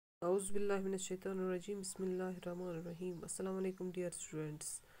औज़ुबिल्लाहिमिनश्शैतानिर्रजीम बिस्मिल्लाहिर्रहमानिर्रहीम। अस्सलाम वालेकुम डियर स्टूडेंट्स।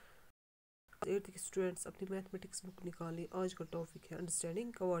 8th के स्टूडेंट्स अपनी मैथमेटिक्स बुक निकालें। आज का टॉपिक है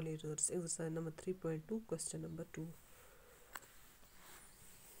understanding quadrilaterals, exercise number 3.2, question number 2।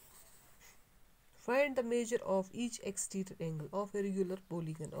 Find the measure of each exterior angle of a regular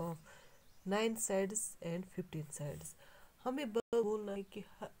polygon of 9 sides and 15 sides. हमें बोलना है कि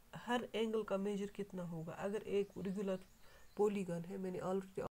हर एंगल का मेजर कितना होगा। अगर एक रेगुलर पॉलीगन है, मैंने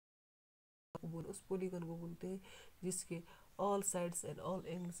ऑलरेडी उस पॉलीगन को बोलते हैं जिसके all sides and all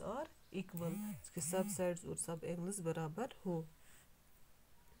angles are equal, इसके सब साइड्स और सब एंगल्स बराबर हो।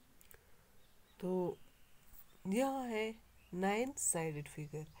 तो यहाँ है 9 साइडेड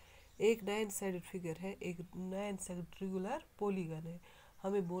फिगर, एक 9 साइडेड फिगर है, एक 9 साइडेड रेगुलर पॉलीगन है।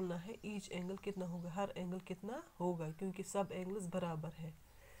 हमें बोलना है ईच एंगल कितना होगा, हर एंगल कितना होगा, क्योंकि सब एंगल्स बराबर है।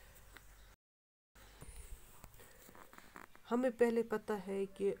 हमें पहले पता है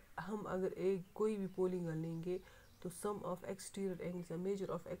कि हम अगर एक कोई भी पॉलीगन लेंगे तो सम of exterior angles, measure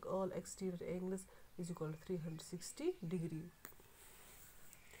of all exterior angles is equal 360 degree.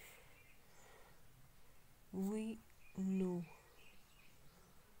 We know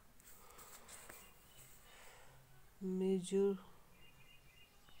measure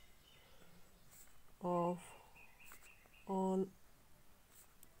of all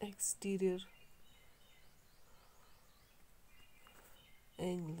exterior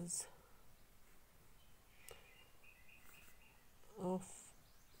angles of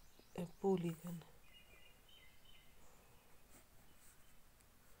a polygon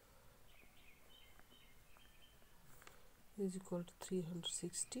is equal to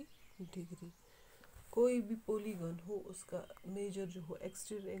 360 degree. कोई भी पॉलीगन हो उसका मेजर जो हो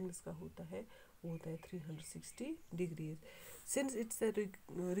एक्सटीरियर एंगल्स का होता है वो होता है 360 degrees. Since it's a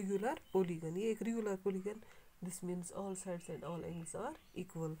regular polygon, ये एक regular polygon, this means all sides and all angles are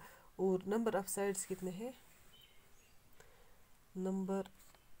equal. और नंबर ऑफ साइड्स कितने हैं, नंबर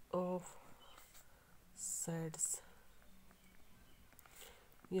ऑफ साइड्स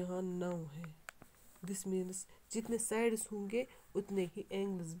यहाँ 9 है। दिस मीन्स जितने साइड्स होंगे उतने ही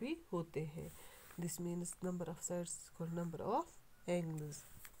एंगल्स भी होते हैं। This means number of sides equal number of angles.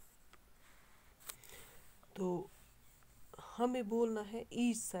 तो हमें बोलना है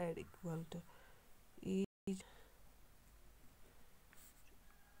each side equal to each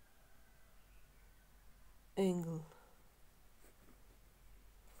angle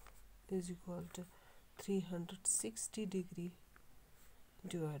is equal to 360 degree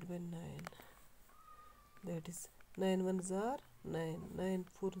divided by 9, that is 9 1s are 9, 9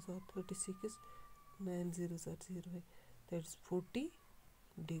 4s are 36, 9 0s are 0, that is 40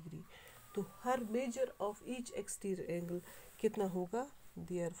 degree. तो हर measure of each exterior angle कितना होगा,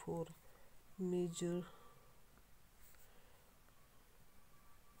 therefore measure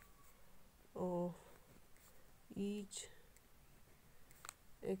of each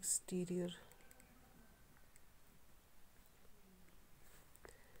exterior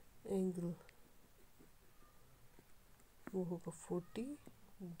angle वो होगा 40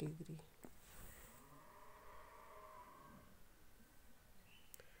 degree.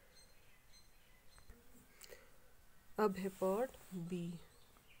 अब है part B.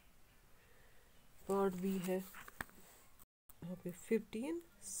 Part B है यहाँ पे 15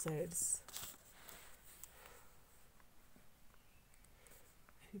 साइड्स,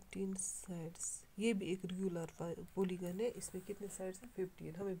 15 साइड्स। ये भी एक रेगुलर पॉलीगन है, इसमें कितने साइड्स हैं,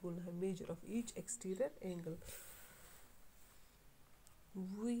 15। हमें बोलना है measure of each exterior angle.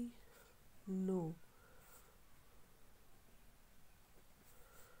 We know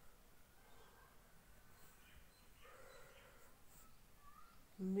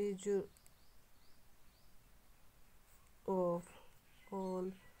measure of all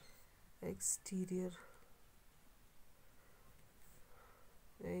exterior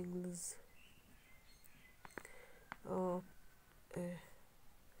angles of a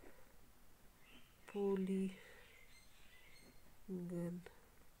polygon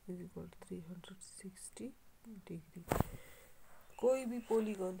is equal to 360 degree. कोई भी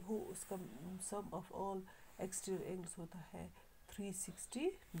पॉलीगन हो उसका सम ऑफ ऑल एक्सटीरियर एंगल्स होता है 360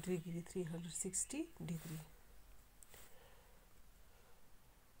 degree, 360 degree.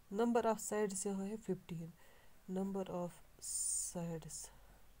 Number of sides यहाँ है 15, नंबर ऑफ साइड्स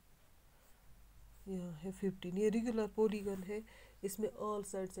यहाँ है 15। ये रेगुलर पॉलीगन है, इसमें all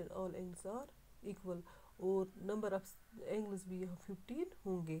sides and all angles are equal, और नंबर ऑफ एंगल्स भी यहाँ 15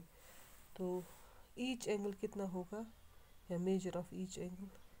 होंगे। तो ईच एंगल कितना होगा, या measure of each angle,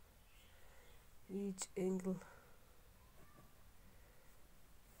 each angle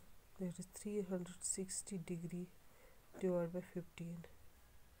that is 360 degree divided by 15,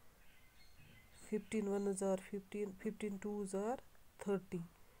 15 1s are 15, 15 2s are 30,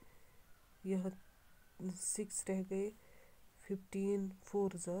 यहाँ 6 रह गए, 15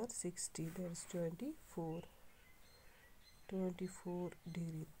 4s are 60, that is 24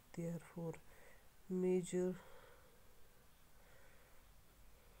 degree. Therefore measure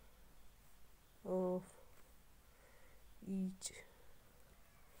of each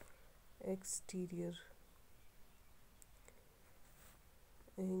exterior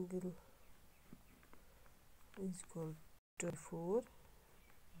angle is equal to 24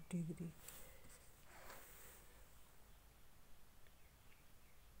 degree.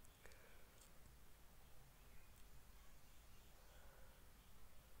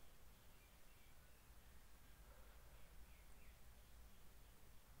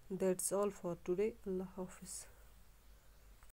 That's all for today. Allah Hafiz.